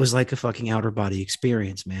 it was like a fucking outer body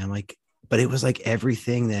experience, man. Like, but it was like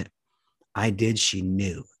everything that I did, she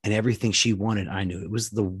knew, and everything she wanted, I knew. It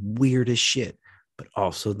was the weirdest shit, but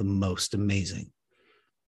also the most amazing.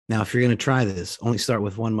 Now, if you're going to try this, only start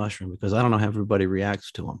with 1 mushroom, because I don't know how everybody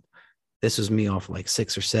reacts to them. This was me off like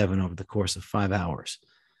 6 or 7 over the course of 5 hours.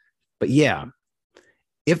 But yeah,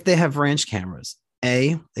 if they have ranch cameras,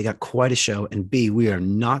 A, they got quite a show, and B, we are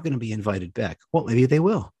not going to be invited back. Well, maybe they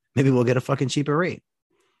will. Maybe we'll get a fucking cheaper rate.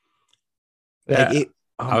 Yeah. Like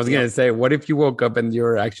I was going to say, what if you woke up and you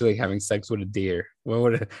were actually having sex with a deer? What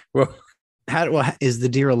would it? Is the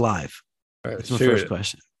deer alive? That's my first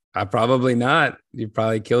question. Probably not. You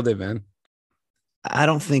probably killed it, man. I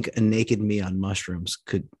don't think a naked me on mushrooms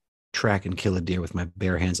could track and kill a deer with my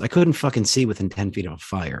bare hands. I couldn't fucking see within 10 feet of a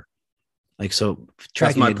fire. Like, so That's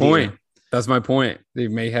tracking my a deer- point. That's my point. They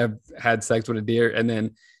may have had sex with a deer, and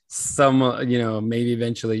then maybe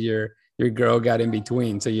eventually your girl got in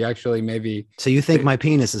between. So you actually maybe. So you think my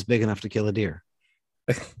penis is big enough to kill a deer?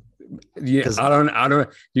 Yeah, I don't.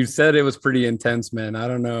 You said it was pretty intense, man. I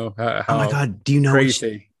don't know how. Oh my God. Do you know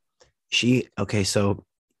crazy? Okay. So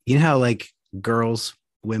you know how like girls,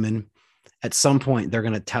 women, at some point they're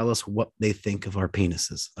going to tell us what they think of our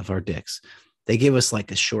penises, of our dicks. They give us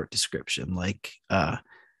like a short description, like,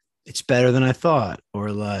 it's better than I thought,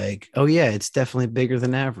 or like, oh yeah, it's definitely bigger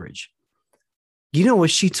than average. You know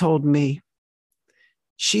what she told me?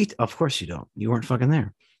 Of course you don't. You weren't fucking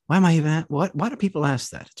there. Why am I even at what? Why do people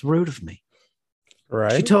ask that? It's rude of me.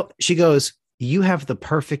 Right. She goes, you have the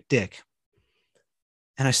perfect dick.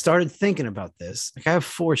 And I started thinking about this. Like, I have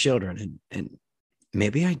 4 children, and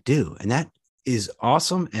maybe I do. And that is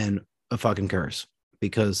awesome and a fucking curse,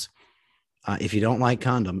 because if you don't like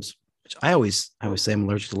condoms, which I always say I'm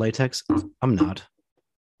allergic to latex. I'm not.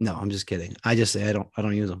 No, I'm just kidding. I just say I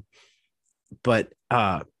don't use them. But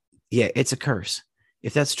yeah, it's a curse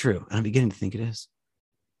if that's true. And I'm beginning to think it is,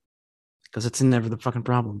 because it's never the fucking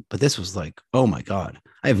problem. But this was like, oh my God,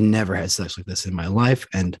 I have never had sex like this in my life.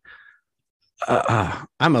 And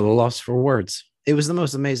I'm at a loss for words. It was the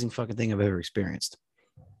most amazing fucking thing I've ever experienced.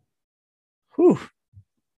 Whew.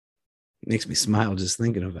 Makes me smile just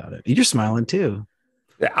thinking about it. You're smiling too.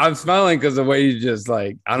 I'm smiling because the way you just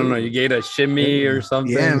like, I don't know, you gave a shimmy or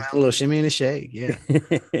something. Yeah, a little shimmy and a shake. Yeah.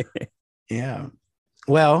 Yeah.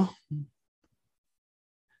 Well,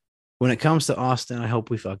 when it comes to Austin, I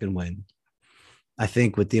hope we fucking win. I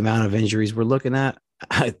think with the amount of injuries we're looking at,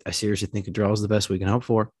 I seriously think a draw is the best we can hope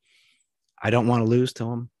for. I don't want to lose to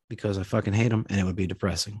them because I fucking hate them, and it would be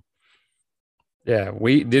depressing. Yeah,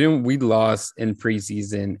 we lost in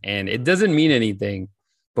preseason, and it doesn't mean anything,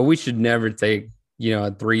 but we should never take, a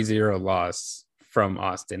 3-0 loss from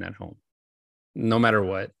Austin at home, no matter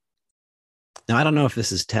what. Now, I don't know if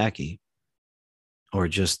this is tacky or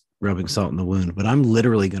just rubbing salt in the wound, but I'm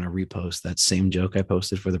literally going to repost that same joke I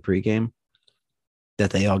posted for the pregame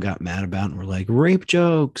that they all got mad about and were like, rape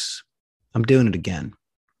jokes. I'm doing it again.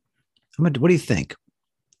 What do you think?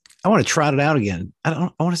 I want to trot it out again.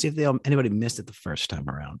 I want to see if anybody missed it the first time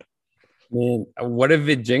around. Man, what if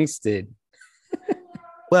it jinxed it?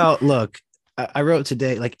 Well, look, I wrote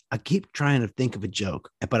today, like, I keep trying to think of a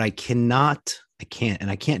joke, but I can't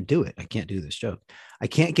do it. I can't do this joke. I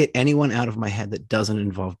can't get anyone out of my head that doesn't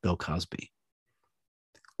involve Bill Cosby.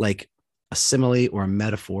 Like a simile or a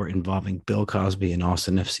metaphor involving Bill Cosby and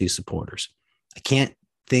Austin FC supporters. I can't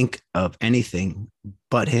think of anything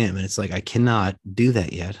but him. And it's like, I cannot do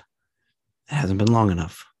that yet. It hasn't been long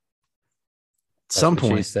enough. At some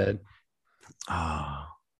point, she said, "Oh,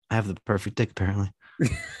 I have the perfect dick." Apparently,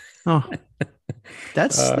 oh,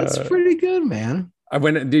 that's pretty good, man.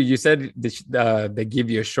 Dude, you said they give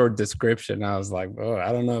you a short description. I was like, oh,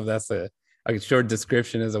 I don't know if that's a short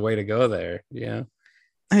description is a way to go there. Yeah,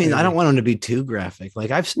 I mean, I don't want them to be too graphic.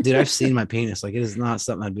 Like I've seen my penis. Like it is not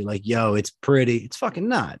something I'd be like, yo, it's pretty. It's fucking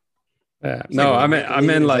not. Yeah. No, like, I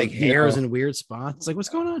meant like hairs in weird spots. It's like, what's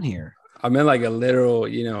going on here? I meant like a literal,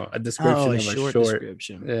 a description of a short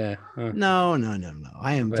description. Yeah. No.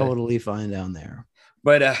 I am totally fine down there.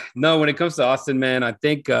 But no, when it comes to Austin, man, I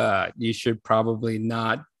think you should probably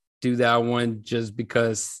not do that one just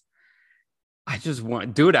because I just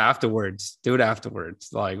want do it afterwards.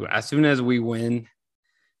 Like as soon as we win,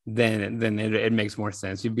 then it makes more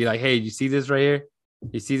sense. You'd be like, hey, you see this right here?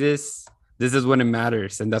 You see this? This is when it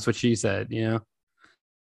matters. And that's what she said,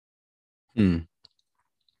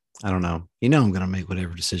 I don't know. I'm going to make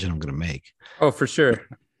whatever decision I'm going to make. Oh, for sure.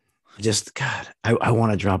 I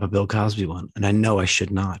want to drop a Bill Cosby one, and I know I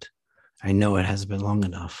should not. I know it hasn't been long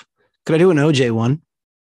enough. Could I do an OJ one?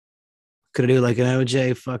 Could I do like an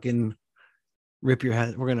OJ fucking rip your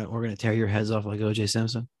head? We're gonna tear your heads off like OJ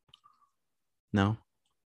Simpson. No,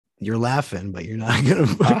 you're laughing, but you're not gonna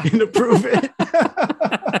fucking approve it.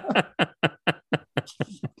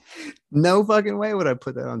 No fucking way would I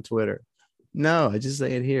put that on Twitter. No, I just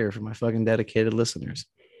say it here for my fucking dedicated listeners.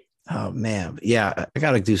 Oh man, yeah, I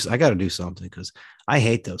gotta do something because I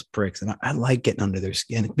hate those pricks, and I like getting under their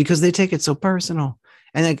skin because they take it so personal,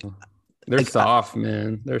 and they're soft,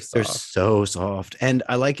 man. They're so soft, and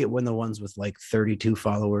I like it when the ones with like 32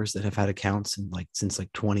 followers that have had accounts since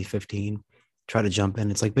 2015 try to jump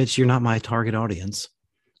in. It's like, bitch, you're not my target audience.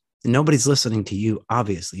 Nobody's listening to you.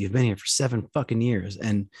 Obviously, you've been here for 7 fucking years,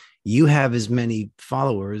 and you have as many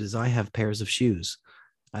followers as I have pairs of shoes.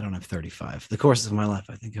 I don't have 35. The course of my life,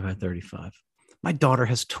 I think I've had 35. My daughter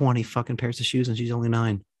has 20 fucking pairs of shoes and she's only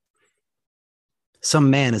 9. Some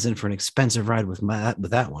man is in for an expensive ride with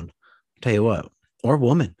that one. I'll tell you what, or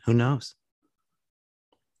woman, who knows?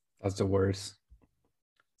 That's the worst.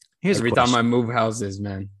 Here's Every time I move houses,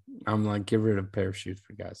 man, I'm like, get rid of a pair of shoes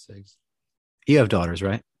for God's sakes. You have daughters,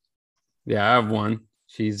 right? Yeah, I have one.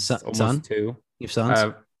 She's almost 2. You have sons?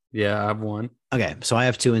 I have one. Okay, so I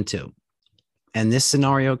have 2 and 2. And this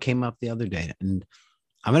scenario came up the other day. And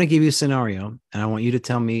I'm going to give you a scenario, and I want you to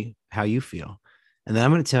tell me how you feel. And then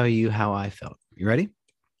I'm going to tell you how I felt. You ready?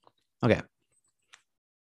 Okay.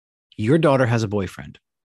 Your daughter has a boyfriend.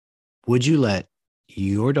 Would you let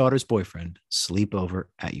your daughter's boyfriend sleep over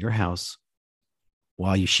at your house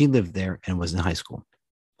while she lived there and was in high school?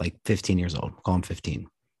 Like 15 years old. Call him 15.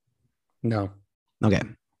 No. Okay.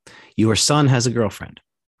 Your son has a girlfriend.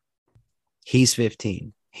 He's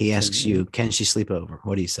 15. He asks you, can she sleep over?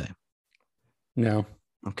 What do you say? No.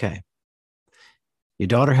 Okay. Your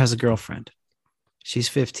daughter has a girlfriend. She's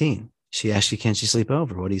 15. She asks you, can she sleep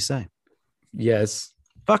over? What do you say? Yes.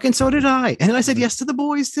 Fucking so did I. And I said yes to the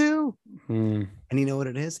boys too. And you know what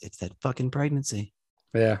it is? It's that fucking pregnancy.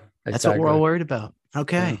 Yeah. Exactly. That's what we're all worried about.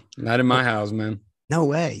 Okay. Yeah. Not in my house, man. No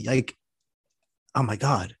way. Like, oh my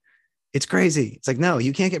God. It's crazy. It's like, no,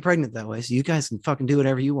 you can't get pregnant that way. So you guys can fucking do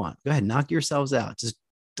whatever you want. Go ahead, knock yourselves out. Just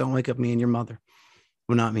don't wake up me and your mother.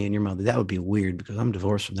 Well, not me and your mother. That would be weird because I'm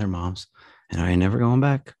divorced from their moms and I ain't never going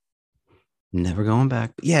back. Never going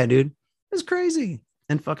back. But yeah, dude, it's crazy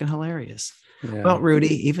and fucking hilarious. Yeah. Well,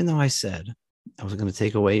 Rudy, even though I said I was going to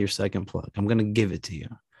take away your second plug, I'm going to give it to you.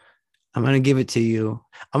 I'm going to give it to you.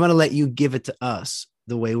 I'm going to let you give it to us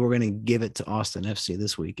the way we're going to give it to Austin FC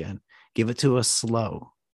this weekend. Give it to us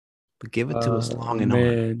slow, but give it to us long and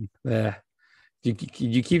hard. Yeah.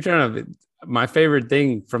 You keep trying to. My favorite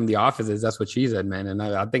thing from The Office is That's What She Said, man. And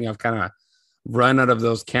I think I've kind of run out of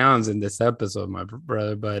those counts in this episode, my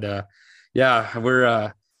brother. But yeah,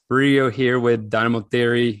 we're Rio here with Dynamo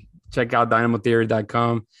Theory. Check out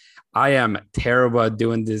dynamotheory.com. I am terrible at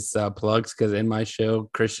doing this plugs because in my show,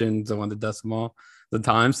 Christian's the one that does them all the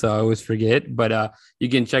time. So I always forget. But you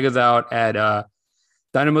can check us out at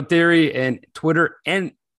Dynamo Theory and Twitter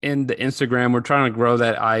and in the Instagram. We're trying to grow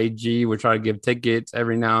that IG. We're trying to give tickets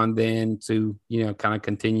every now and then to, kind of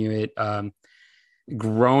continue it.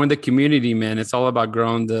 Growing the community, man. It's all about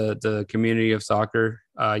growing the community of soccer,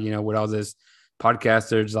 with all this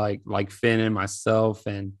podcasters like Finn and myself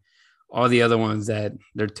and all the other ones that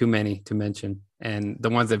there are too many to mention. And the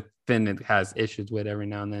ones that Finn has issues with every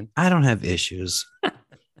now and then. I don't have issues.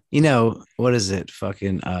 What is it?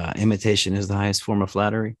 Fucking imitation is the highest form of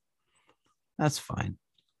flattery. That's fine.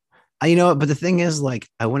 But the thing is, like,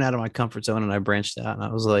 I went out of my comfort zone and I branched out and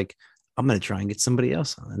I was like, I'm going to try and get somebody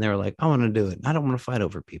else on. And they were like, I want to do it. I don't want to fight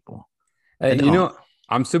over people.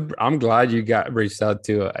 I'm glad you got reached out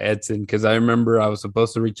to Edson because I remember I was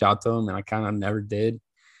supposed to reach out to him and I kind of never did.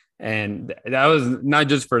 And that was not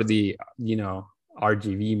just for the,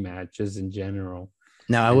 RGV matches in general.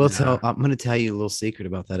 Now, I'm going to tell you a little secret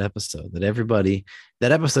about that episode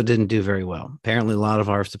that episode didn't do very well. Apparently, a lot of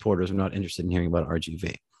our supporters are not interested in hearing about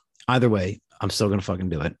RGV. Either way, I'm still going to fucking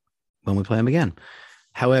do it when we play them again.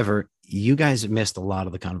 However, you guys missed a lot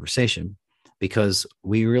of the conversation because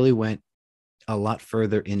we really went a lot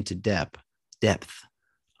further into depth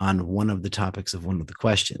on one of the topics of one of the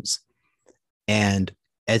questions. And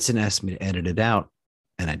Edson asked me to edit it out,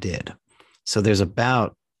 and I did. So there's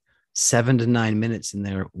about 7 to 9 minutes in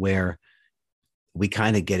there where we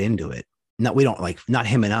kind of get into it. We don't not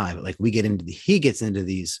him and I, but like we get into he gets into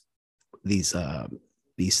these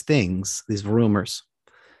things, these rumors.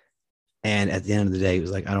 And at the end of the day, he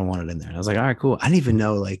was like, I don't want it in there. And I was like, all right, cool. I didn't even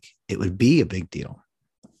know it would be a big deal.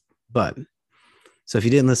 But so if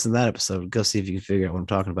you didn't listen to that episode, go see if you can figure out what I'm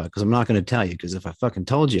talking about. Because I'm not going to tell you, because if I fucking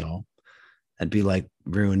told y'all, that'd be like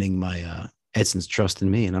ruining my Edson's trust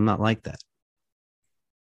in me. And I'm not like that.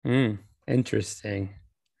 Interesting.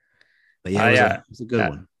 But yeah, it was a good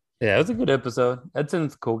one. Yeah, it was a good episode.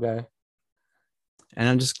 Edson's a cool guy. And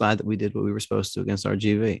I'm just glad that we did what we were supposed to against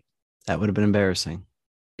RGV. That would have been embarrassing.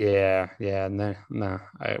 Yeah. No.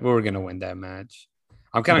 We were going to win that match.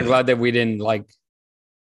 I'm kind of glad that we didn't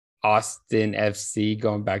Austin FC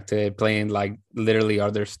going back to it, playing literally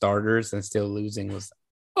other starters and still losing was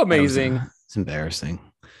amazing. It's embarrassing.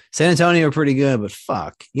 San Antonio are pretty good, but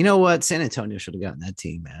fuck. You know what? San Antonio should have gotten that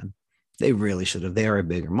team, man. They really should have. They are a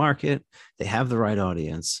bigger market. They have the right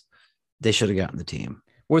audience. They should have gotten the team.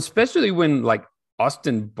 Well, especially when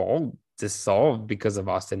Austin Ball dissolved because of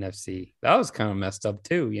Austin FC. That was kind of messed up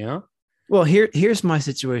too, Well, here's my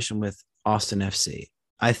situation with Austin FC.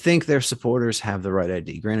 I think their supporters have the right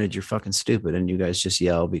idea. Granted, you're fucking stupid and you guys just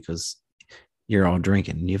yell because you're all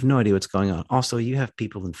drinking and you have no idea what's going on. Also, you have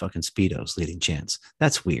people in fucking Speedos leading chants.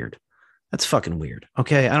 That's weird. That's fucking weird.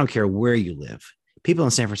 Okay. I don't care where you live. People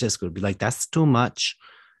in San Francisco would be like, that's too much,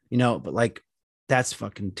 but like, that's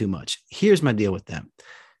fucking too much. Here's my deal with them.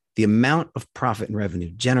 The amount of profit and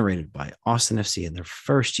revenue generated by Austin FC in their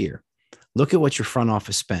first year. Look at what your front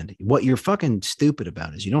office spend. What you're fucking stupid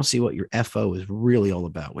about is you don't see what your FO is really all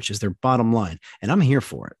about, which is their bottom line. And I'm here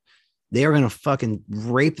for it. They are going to fucking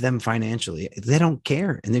rape them financially. They don't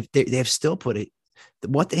care. And they've still put it,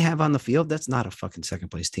 what they have on the field, that's not a fucking second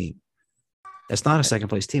place team. That's not a second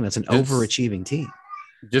place team. That's an overachieving team.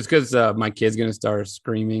 Just because my kid's going to start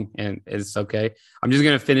screaming and it's okay. I'm just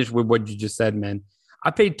going to finish with what you just said, man.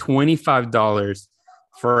 I paid $25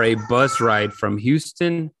 for a bus ride from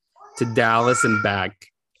Houston to Dallas and back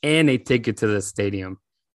and a ticket to the stadium.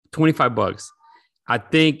 $25. I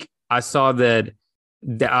think I saw that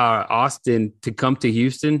Austin to come to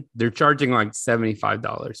Houston, they're charging like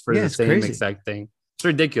 $75 for the same exact thing. It's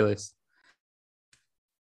ridiculous.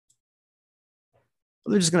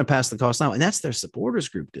 They're just going to pass the cost now. And that's their supporters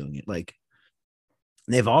group doing it. Like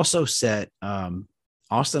they've also set,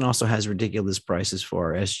 Austin also has ridiculous prices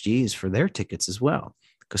for our SGs for their tickets as well.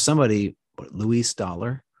 Because somebody, Luis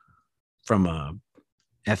Dollar from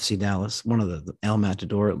FC Dallas, one of the El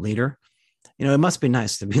Matador leader, it must be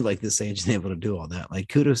nice to be like this age and able to do all that. Like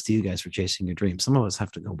kudos to you guys for chasing your dreams. Some of us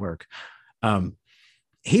have to go work.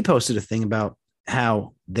 He posted a thing about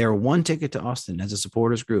how their one ticket to Austin as a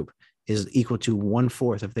supporters group is equal to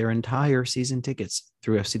 1/4 of their entire season tickets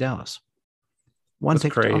through FC Dallas. That's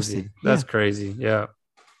ticket crazy. To Austin. That's crazy. Yeah.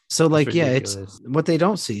 So it's what they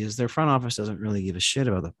don't see is their front office doesn't really give a shit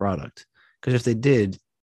about the product. Because if they did,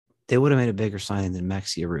 they would have made a bigger signing than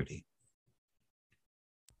Maxi Urruti.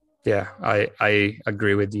 Yeah, I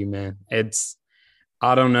agree with you, man.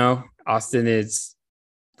 I don't know. Austin is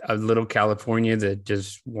a little California that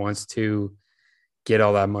just wants to get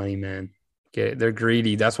all that money, man. They're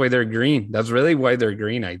greedy. That's why they're green. That's really why they're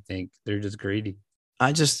green, I think. They're just greedy.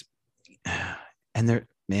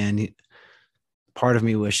 Part of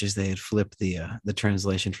me wishes they had flipped the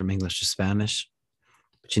translation from English to Spanish,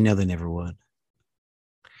 but they never would.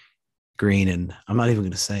 Green, and I'm not even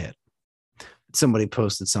going to say it. Somebody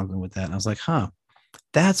posted something with that, and I was like,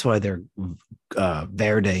 that's why they're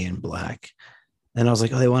verde and black. And I was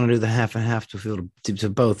like, they want to do the half and half to feel to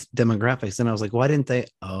both demographics. And I was like, why didn't they?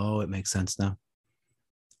 Oh, it makes sense now.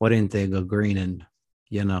 Why didn't they go green and,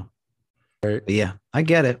 Right. But yeah, I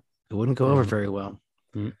get it. It wouldn't go over very well.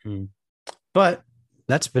 Mm-mm. But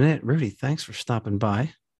that's been it. Rudy, thanks for stopping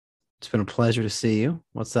by. It's been a pleasure to see you.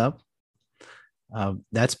 What's up?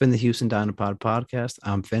 That's been the Houston Dynapod podcast.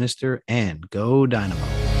 I'm Finister, and go Dynamo.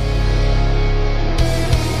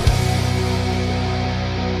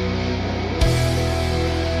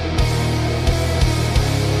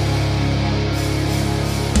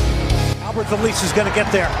 Albert Elise is going to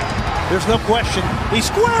get there. There's no question. He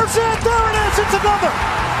squares it. There it is. It's another.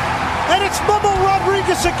 And it's Bubba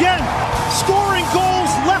Rodriguez again. Scoring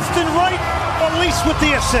goals left and right. Elise with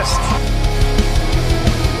the assist.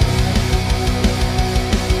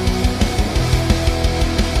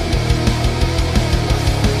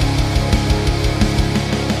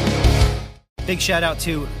 Big shout out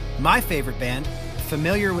to my favorite band,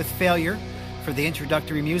 Familiar with Failure, for the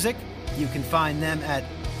introductory music. You can find them at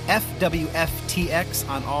FWFTX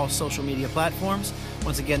on all social media platforms.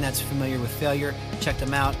 Once again, that's Familiar with Failure. Check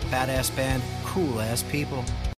them out. Badass band, cool ass people.